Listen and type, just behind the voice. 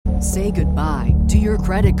Say goodbye to your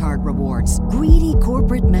credit card rewards. Greedy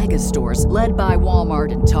corporate mega stores, led by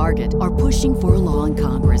Walmart and Target, are pushing for a law in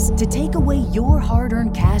Congress to take away your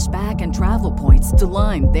hard-earned cash back and travel points to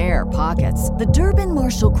line their pockets. The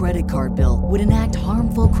Durbin-Marshall credit card bill would enact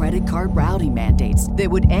harmful credit card routing mandates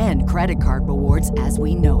that would end credit card rewards as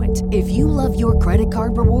we know it. If you love your credit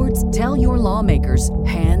card rewards, tell your lawmakers,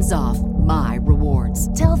 hands off my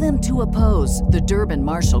rewards. Tell them to oppose the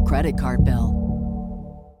Durbin-Marshall credit card bill.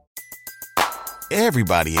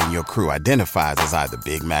 Everybody in your crew identifies as either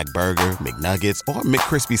Big Mac Burger, McNuggets, or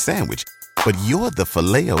McCrispy Sandwich. But you're the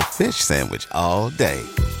Filet-O-Fish Sandwich all day.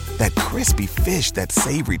 That crispy fish, that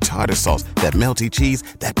savory tartar sauce, that melty cheese,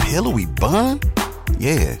 that pillowy bun.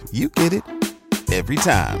 Yeah, you get it. Every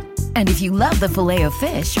time. And if you love the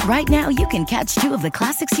Filet-O-Fish, right now you can catch two of the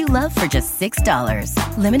classics you love for just $6.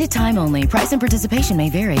 Limited time only. Price and participation may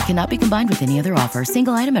vary. Cannot be combined with any other offer.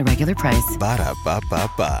 Single item at regular price.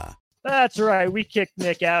 Ba-da-ba-ba-ba. That's right. We kicked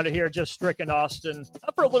Nick out of here, just stricken Austin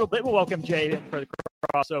up for a little bit. We'll welcome Jay in for the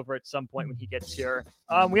crossover at some point when he gets here.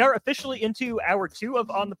 We are officially into hour 2 of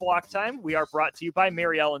On the Block Time. We are brought to you by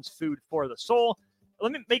Mary Ellen's Food for the Soul.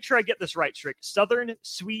 Let me make sure I get this right, Strick. Southern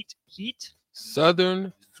Sweet Heat.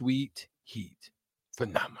 Southern Sweet Heat.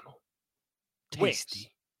 Phenomenal. Tasty.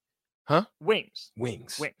 Wings. Huh?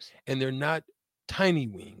 Wings. And they're not tiny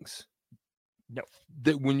wings. No.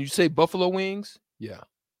 When you say buffalo wings, yeah.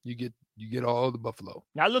 You get all the buffalo.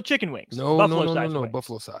 Not little chicken wings. No, wings.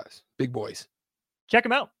 buffalo size. Big boys. Check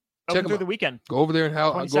them out. Open through the weekend. Go over there and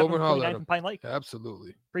holler at them. Pine Lake.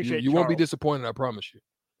 Absolutely. Appreciate it. You won't be disappointed, I promise you.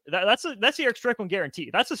 That's the Eric Strickland guarantee.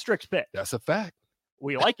 That's a Strick's pick. That's a fact.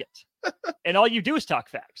 We like it. And all you do is talk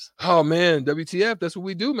facts. Oh, man. WTF. That's what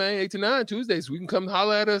we do, man. 8 to 9 Tuesdays. We can come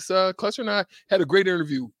holler at us. Cluster and I had a great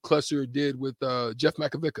interview Cluster did with Jeff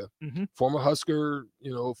Makovica, former Husker,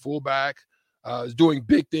 fullback. Is doing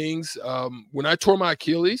big things. When I tore my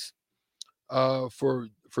Achilles for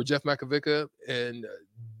Jeff Makovica, and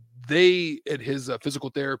they at his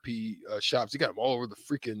physical therapy shops, he got them all over the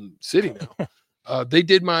freaking city now. They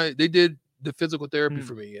did the physical therapy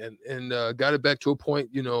for me and got it back to a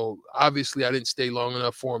point. Obviously I didn't stay long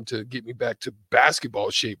enough for him to get me back to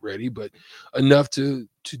basketball shape ready, but enough to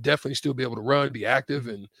definitely still be able to run, be active,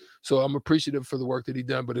 and so I'm appreciative for the work that he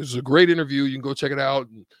done. But it was a great interview. You can go check it out.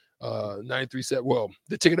 937. Well,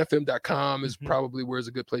 theticketfm.com is probably where's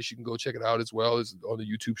a good place you can go check it out, as well as on the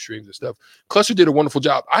YouTube streams and stuff. Cluster did a wonderful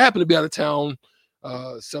job. I happen to be out of town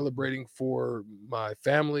celebrating for my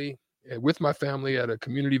family and with my family at a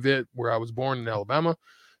community event where I was born in Alabama.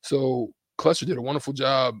 So Cluster did a wonderful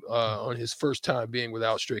job on his first time being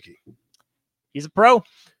without Stricky. He's a pro.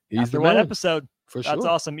 He's After the one man. episode. For sure. That's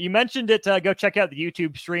awesome. You mentioned it. Go check out the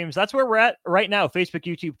YouTube streams. That's where we're at right now. Facebook,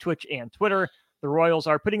 YouTube, Twitch, and Twitter. The Royals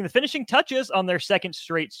are putting the finishing touches on their second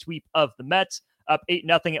straight sweep of the Mets, up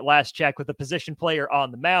 8-0 at last check with a position player on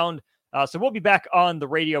the mound. So we'll be back on the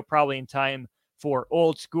radio probably in time for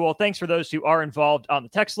Old School. Thanks for those who are involved on the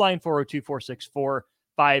text line,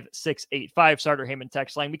 402-464-5685, Sartor Heyman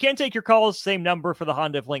text line. We can take your calls, same number for the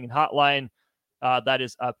Honda of Lincoln hotline. That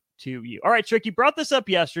is up to you. All right, Trick, you brought this up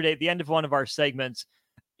yesterday at the end of one of our segments.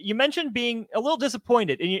 You mentioned being a little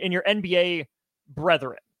disappointed in your NBA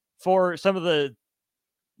brethren for some of the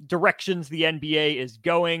directions the NBA is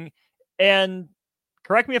going. And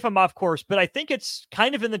correct me if I'm off course, but I think it's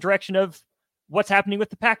kind of in the direction of what's happening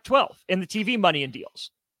with the Pac-12 and the TV money and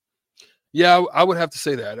deals. Yeah, I would have to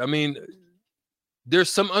say that. I mean,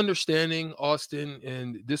 there's some understanding, Austin,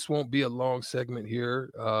 and this won't be a long segment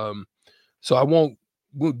here. So I won't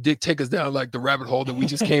take us down like the rabbit hole that we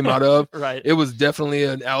just came out of. Right. It was definitely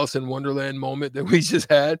an Alice in Wonderland moment that we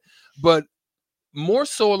just had, but more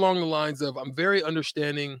so along the lines of I'm very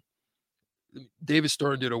understanding. David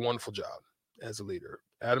Stern did a wonderful job as a leader.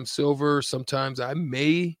 Adam Silver, sometimes I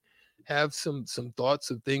may have some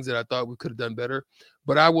thoughts of things that I thought we could have done better.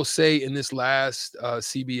 But I will say in this last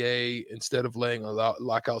CBA, instead of laying a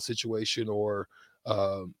lockout situation or,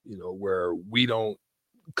 where we don't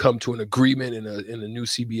come to an agreement in a new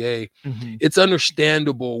CBA, it's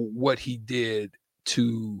understandable what he did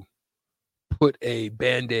to put a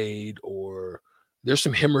Band-Aid, or there's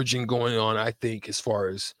some hemorrhaging going on, I think, as far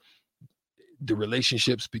as the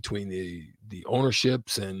relationships between the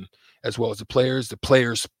ownerships and as well as the players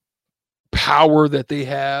power that they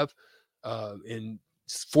have in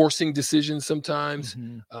forcing decisions sometimes.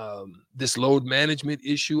 This load management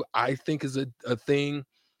issue, I think, is a thing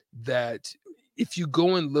that if you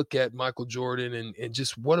go and look at Michael Jordan and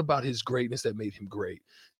just what about his greatness that made him great,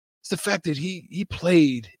 it's the fact that he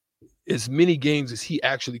played as many games as he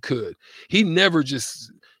actually could. He never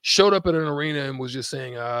just showed up at an arena and was just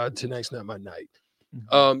saying, tonight's not my night.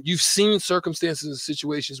 You've seen circumstances and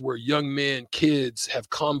situations where young men, kids have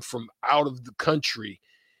come from out of the country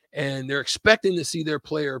and they're expecting to see their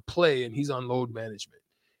player play, and he's on load management.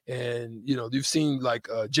 And, you know, you've seen like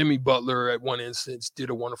Jimmy Butler at one instance did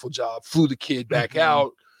a wonderful job, flew the kid back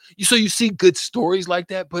out. So you see good stories like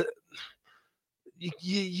that, but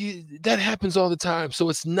that happens all the time. So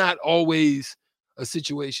it's not always a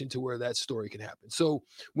situation to where that story can happen. So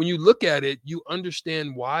when you look at it, you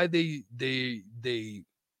understand why they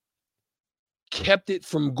kept it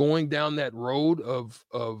from going down that road of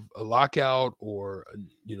a lockout, or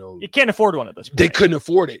you know, you can't afford one at this point. They couldn't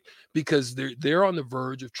afford it because they're on the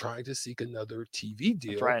verge of trying to seek another TV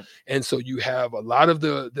deal. That's right. And so you have a lot of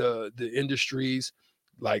the industries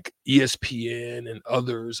like ESPN and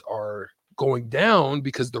others are going down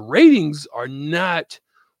because the ratings are not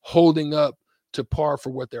holding up to par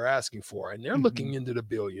for what they're asking for. And they're looking into the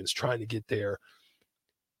billions trying to get there.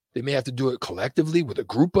 They may have to do it collectively with a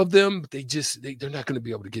group of them, but they're not going to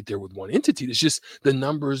be able to get there with one entity. It's just the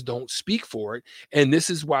numbers don't speak for it. And this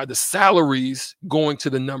is why the salaries going to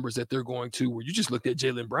the numbers that they're going to, where you just looked at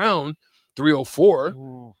Jaylen Brown,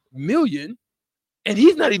 $304 million, and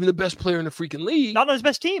he's not even the best player in the freaking league. Not on his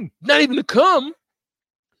best team. Not even to come.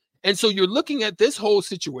 And so you're looking at this whole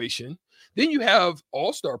situation. Then you have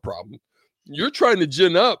all-star problem. You're trying to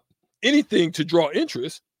gin up anything to draw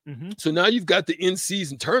interest. So now you've got the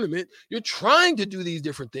in-season tournament. You're trying to do these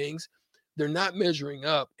different things. They're not measuring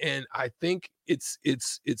up. And I think it's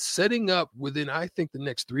setting up within, I think, the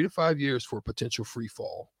next 3 to 5 years for a potential free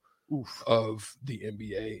fall of the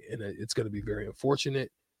NBA. And it's going to be very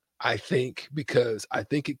unfortunate, I think, because I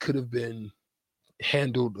think it could have been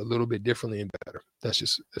handled a little bit differently and better. That's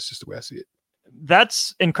just the way I see it.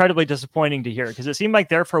 That's incredibly disappointing to hear, because it seemed like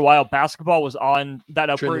there for a while basketball was on that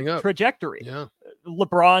upward trajectory. Yeah.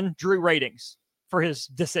 LeBron drew ratings for his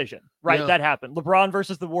decision, right? Yeah. That happened. LeBron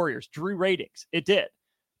versus the Warriors drew ratings. It did.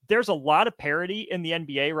 There's a lot of parity in the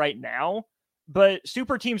NBA right now, but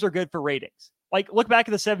super teams are good for ratings. Like, look back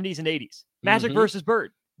at the 70s and 80s. Magic versus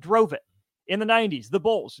Bird drove it. In the 90s, the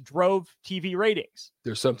Bulls drove TV ratings.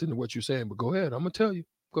 There's something to what you're saying, but go ahead. I'm going to tell you.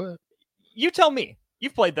 Go ahead. You tell me.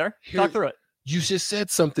 You've played there. Talk through it. You just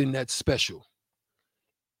said something that's special.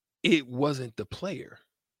 It wasn't the player.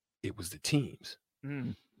 It was the teams.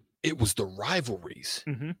 It was the rivalries,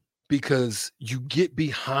 because you get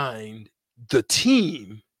behind the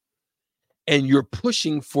team and you're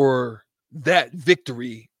pushing for that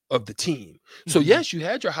victory of the team. So yes, you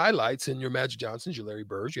had your highlights and your Magic Johnsons, your Larry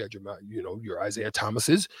Birds, you had your Isaiah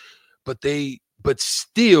Thomases, but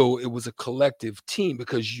still it was a collective team,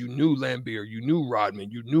 because you knew Lambeer, you knew Rodman,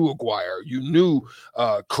 you knew Aguirre, you knew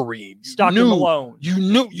Kareem, Stockton Malone. You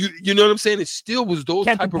know what I'm saying? It still was those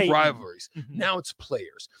Kenton type of Payton. rivalries. Now it's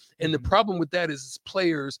players. And the problem with that is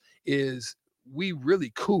players is we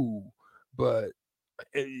really cool, but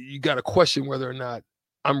you got to question whether or not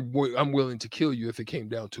I'm willing to kill you if it came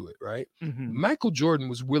down to it, right? Michael Jordan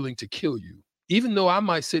was willing to kill you, even though I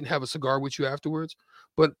might sit and have a cigar with you afterwards,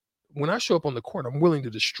 but when I show up on the court, I'm willing to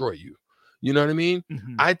destroy you. You know what I mean?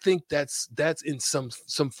 I think that's in some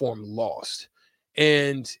form lost.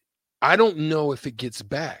 And I don't know if it gets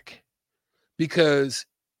back, because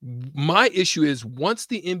my issue is once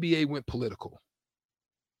the NBA went political,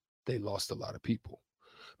 they lost a lot of people,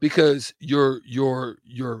 because your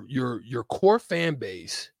core fan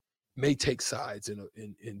base may take sides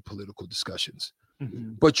in political discussions,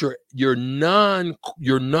 but your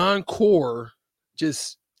non-core,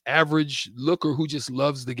 just average looker who just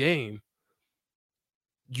loves the game,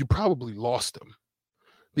 you probably lost them,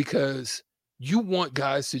 because you want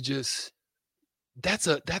guys to just that's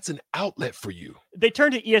an outlet for you. They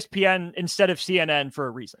turned to ESPN instead of CNN for a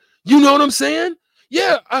reason. You know what I'm saying?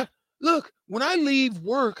 Yeah. Look, when I leave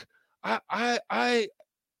work, I've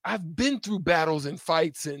been through battles and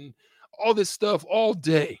fights and all this stuff all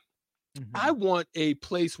day. I want a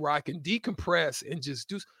place where I can decompress and just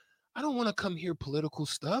do. I don't want to come hear political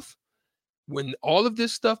stuff. When all of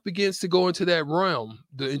this stuff begins to go into that realm,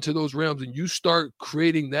 into those realms, and you start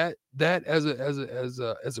creating that as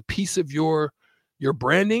a piece of your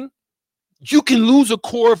branding, you can lose a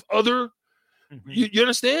core of other. You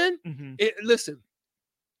understand? Listen,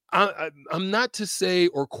 I'm not to say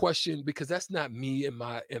or question, because that's not me and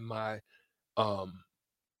my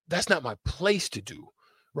that's not my place to do.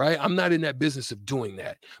 Right? I'm not in that business of doing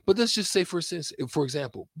that. But let's just say, for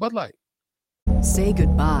example, Bud Light. Say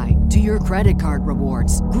goodbye to your credit card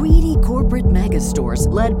rewards. Greedy corporate mega stores,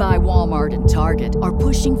 led by Walmart and Target, are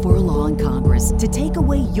pushing for a law in Congress to take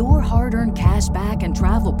away your hard-earned cash back and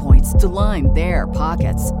travel points to line their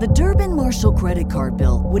pockets. The Durbin-Marshall credit card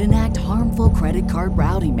bill would enact harmful credit card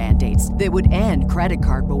routing mandates that would end credit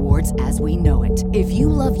card rewards as we know it. If you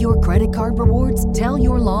love your credit card rewards, tell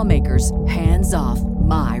your lawmakers, hands off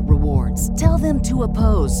my rewards. Tell them to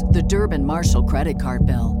oppose the Durbin-Marshall credit card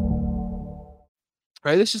bill.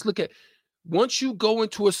 Right? Let's just look at, once you go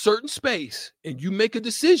into a certain space and you make a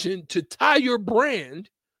decision to tie your brand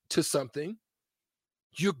to something,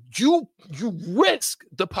 you risk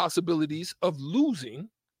the possibilities of losing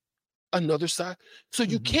another side. So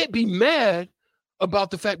you can't be mad about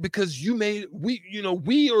the fact, because we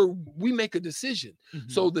make a decision.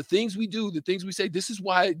 So the things we do, the things we say, this is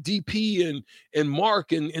why DP and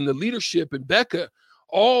Mark and the leadership and Becca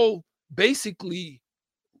all basically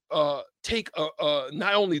take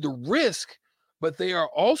not only the risk, but they are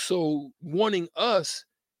also wanting us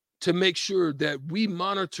to make sure that we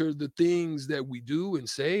monitor the things that we do and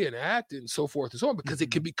say and act and so forth and so on, because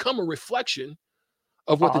it can become a reflection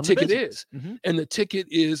of what the ticket is. And the ticket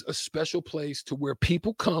is a special place to where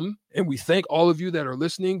people come, and we thank all of you that are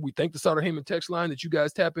listening. We thank the Sutter Heyman text line that you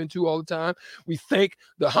guys tap into all the time. We thank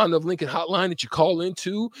the Honda of Lincoln hotline that you call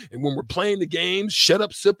into, and when we're playing the games, Shut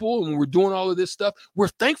Up Sipple, and when we're doing all of this stuff, we're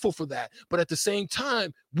thankful for that. But at the same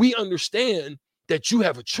time, we understand that you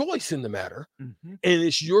have a choice in the matter, and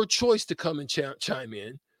it's your choice to come and chime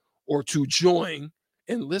in or to join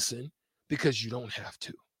and listen, because you don't have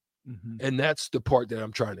to. And that's the part that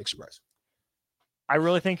I'm trying to express. I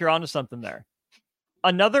really think you're onto something there.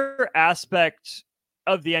 Another aspect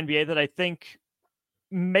of the NBA that I think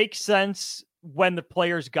makes sense when the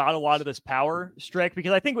players got a lot of this power, Strick,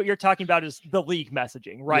 because I think what you're talking about is the league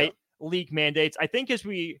messaging, right? Yeah. League mandates. I think as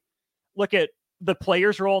we look at the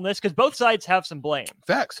players' role in this, because both sides have some blame.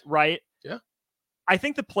 Facts. Right? Yeah. I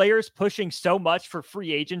think the players pushing so much for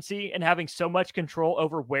free agency and having so much control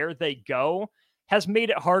over where they go has made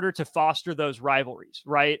it harder to foster those rivalries,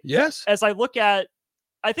 right? Yes. As I look at,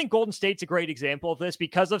 I think Golden State's a great example of this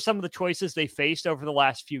because of some of the choices they faced over the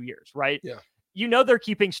last few years, right? Yeah. You know they're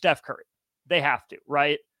keeping Steph Curry. They have to,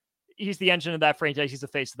 right? He's the engine of that franchise. He's the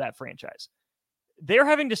face of that franchise. They're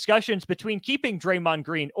having discussions between keeping Draymond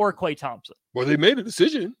Green or Klay Thompson. Well, they made a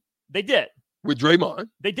decision. They did. With Draymond.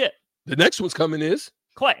 They did. The next one's coming is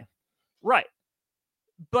Klay. Right.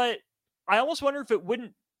 But I almost wonder if it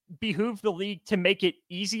wouldn't behoove the league to make it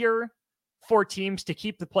easier for teams to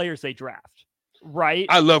keep the players they draft, right?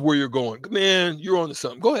 I love where you're going. Man, you're on to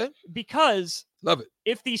something. Go ahead. Because love it.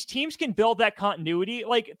 If these teams can build that continuity,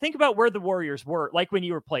 like think about where the Warriors were, like when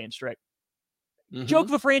you were playing, Strick. Joke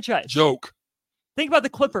of a franchise. Joke. Think about the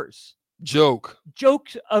Clippers. Joke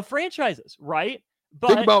of franchises, right? But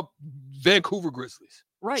think about Vancouver Grizzlies.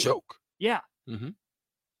 Right. Joke. Yeah.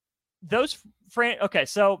 Okay,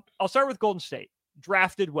 so I'll start with Golden State.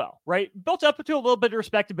 Drafted well, right? Built up to a little bit of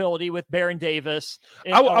respectability with Baron Davis.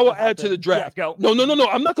 I will add to the draft. Yeah, go. No.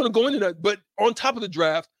 I'm not going to go into that. But on top of the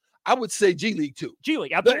draft, I would say G League too. G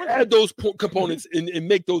League, absolutely. Add those components and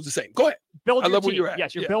make those the same. Go ahead. Build I your love team. where you're at.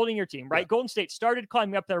 Yes, you're building your team, right? Yeah. Golden State started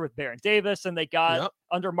climbing up there with Baron Davis, and they got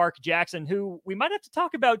under Mark Jackson, who we might have to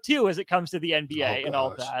talk about too as it comes to the NBA and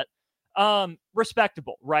all that.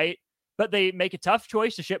 Respectable, right? But they make a tough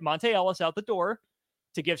choice to ship Monte Ellis out the door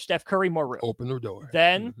to give Steph Curry more room. Open the door.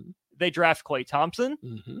 Then they draft Klay Thompson.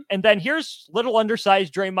 And then here's little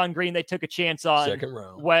undersized Draymond Green they took a chance on second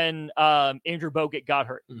round when Andrew Bogut got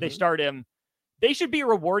hurt. They start him. They should be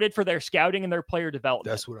rewarded for their scouting and their player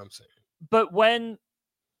development. That's what I'm saying. But when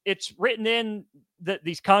it's written in that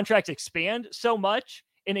these contracts expand so much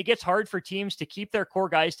and it gets hard for teams to keep their core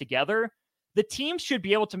guys together, the teams should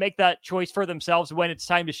be able to make that choice for themselves when it's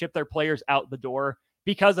time to ship their players out the door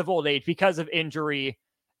because of old age, because of injury,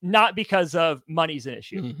 not because of money's an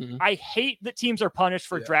issue. I hate that teams are punished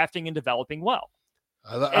for drafting and developing well.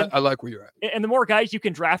 I like where you're at. And the more guys you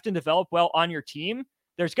can draft and develop well on your team,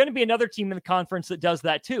 there's going to be another team in the conference that does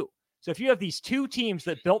that too. So if you have these two teams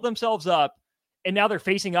that built themselves up and now they're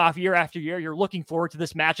facing off year after year, you're looking forward to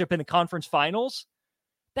this matchup in the conference finals,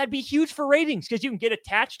 that'd be huge for ratings because you can get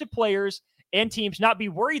attached to players and teams, not be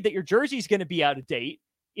worried that your jersey is going to be out of date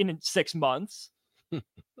in 6 months. And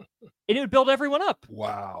it would build everyone up.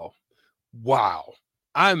 Wow.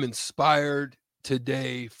 I'm inspired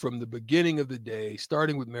today from the beginning of the day,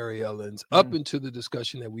 starting with Mary Ellen's up into the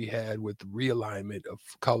discussion that we had with the realignment of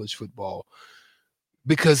college football,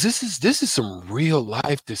 because this is some real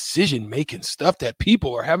life decision making stuff that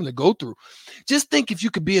people are having to go through. Just think if you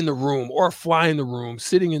could be in the room or fly in the room,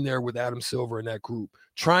 sitting in there with Adam Silver and that group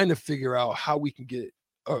trying to figure out how we can get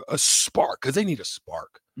a spark, because they need a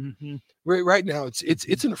spark. Mm-hmm. Right now, it's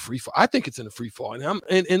in a free fall. I think it's in a free fall.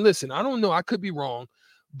 And listen, I don't know. I could be wrong,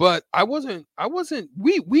 but I wasn't.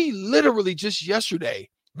 We literally just yesterday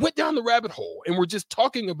went down the rabbit hole and we're just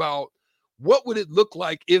talking about what would it look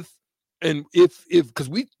like if because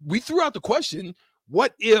we threw out the question,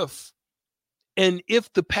 what if, and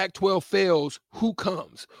if the Pac-12 fails, who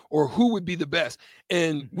comes or who would be the best?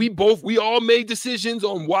 And we all made decisions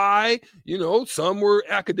on why. Some were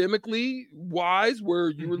academically wise,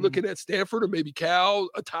 where you were looking at Stanford or maybe Cal,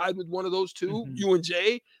 tied with one of those two,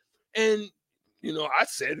 UNJ. And, I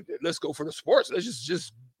said, let's go for the sports. Let's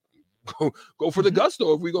just go for the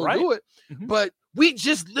gusto if we're going to do it. But we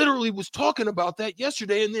just literally was talking about that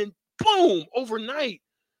yesterday. And then boom, overnight,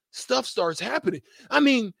 stuff starts happening. I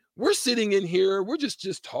mean, we're sitting in here, we're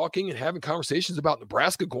just talking and having conversations about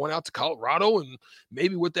Nebraska going out to Colorado and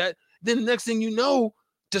maybe with that. Then the next thing you know,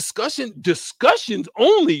 discussions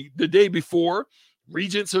only the day before.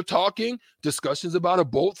 Regents are talking, discussions about a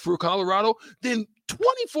bolt for Colorado. Then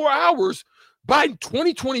 24 hours by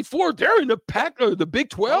 2024, they're in the Big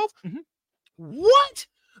 12. What?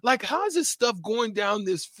 Like, how is this stuff going down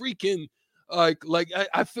this freaking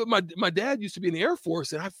I feel my dad used to be in the Air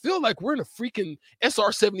Force, and I feel like we're in a freaking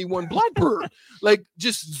SR-71 Blackbird, like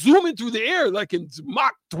just zooming through the air like in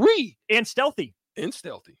Mach 3. And stealthy.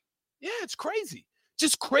 Yeah, it's crazy.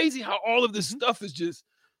 Just crazy how all of this stuff is just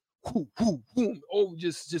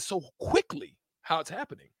just so quickly how it's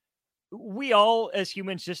happening. We all as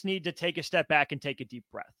humans just need to take a step back and take a deep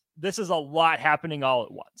breath. This is a lot happening all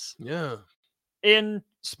at once. Yeah. In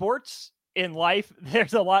sports, in life,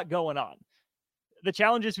 there's a lot going on. The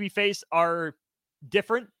challenges we face are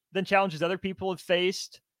different than challenges other people have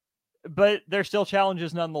faced, but they're still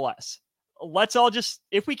challenges nonetheless. Let's all just,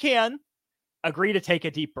 if we can, agree to take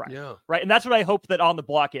a deep breath. Yeah. Right. And that's what I hope that On the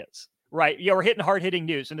Block is. Right. We're hitting hard-hitting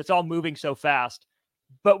news and it's all moving so fast.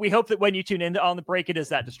 But we hope that when you tune into On the Break, it is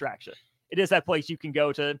that distraction. It is that place you can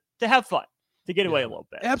go to have fun, to get away a little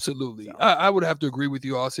bit. Absolutely. So. I would have to agree with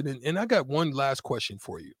you, Austin. And I got one last question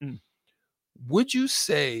for you. Would you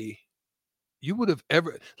say you would have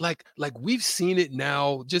ever, like we've seen it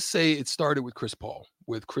now, just say it started with Chris Paul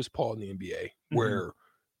in the NBA, where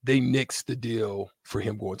they nixed the deal for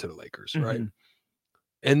him going to the Lakers, right?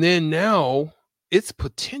 And then now it's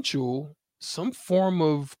potential some form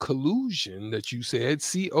of collusion that you said,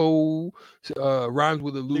 CO rhymes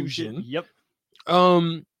with illusion. Yep.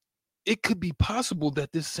 It could be possible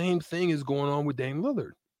that this same thing is going on with Dame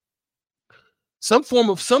Lillard. Some form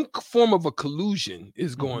of a collusion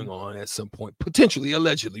is going on at some point, potentially,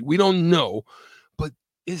 allegedly. We don't know, but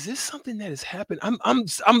is this something that has happened?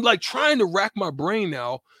 I'm like trying to rack my brain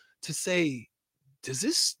now to say, does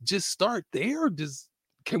this just start there?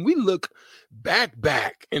 Can we look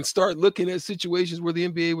back and start looking at situations where the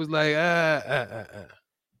NBA was like,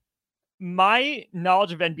 My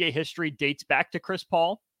knowledge of NBA history dates back to Chris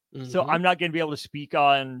Paul, so I'm not going to be able to speak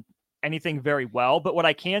on anything very well. But what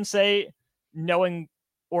I can say, knowing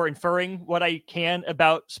or inferring what I can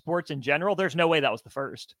about sports in general, there's no way that was the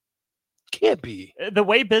first. Can't be. The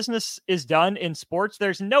way business is done in sports,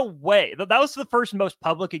 there's no way. That was the first most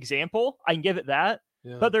public example. I can give it that.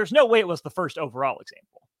 Yeah. But there's no way it was the first overall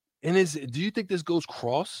example. And do you think this goes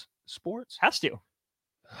cross sports? Has to.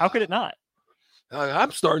 How could it not?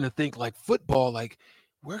 I'm starting to think like football, like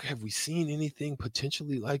where have we seen anything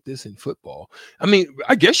potentially like this in football? I mean,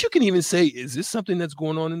 I guess you can even say, is this something that's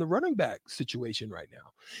going on in the running back situation right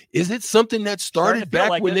now? Is it something that started back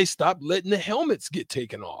like when they stopped letting the helmets get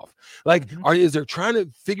taken off? Like, is there trying to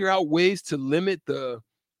figure out ways to limit the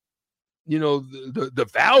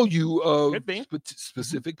value of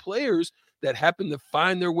specific players that happen to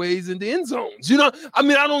find their ways into end zones? I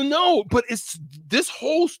mean, I don't know, but it's this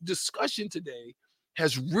whole discussion today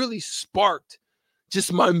has really sparked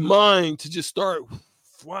just my mind to just start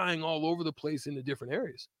flying all over the place into different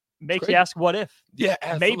areas. Makes you ask what if. Yeah,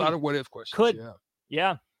 maybe a lot of what if questions.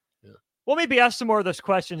 Yeah. We'll maybe ask some more of those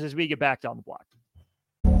questions as we get back down the block.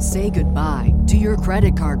 Say goodbye to your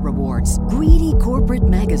credit card rewards. Greedy corporate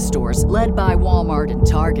mega stores, led by Walmart and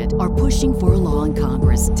Target, are pushing for a law in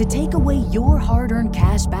Congress to take away your hard-earned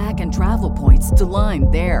cash back and travel points to line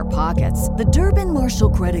their pockets. The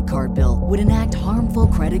Durbin-Marshall credit card bill would enact harmful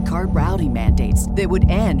credit card routing mandates that would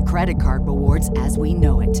end credit card rewards as we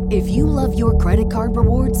know it. If you love your credit card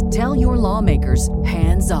rewards, tell your lawmakers,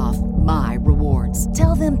 hands off my rewards.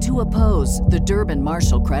 Tell them to oppose the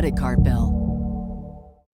Durbin-Marshall credit card bill.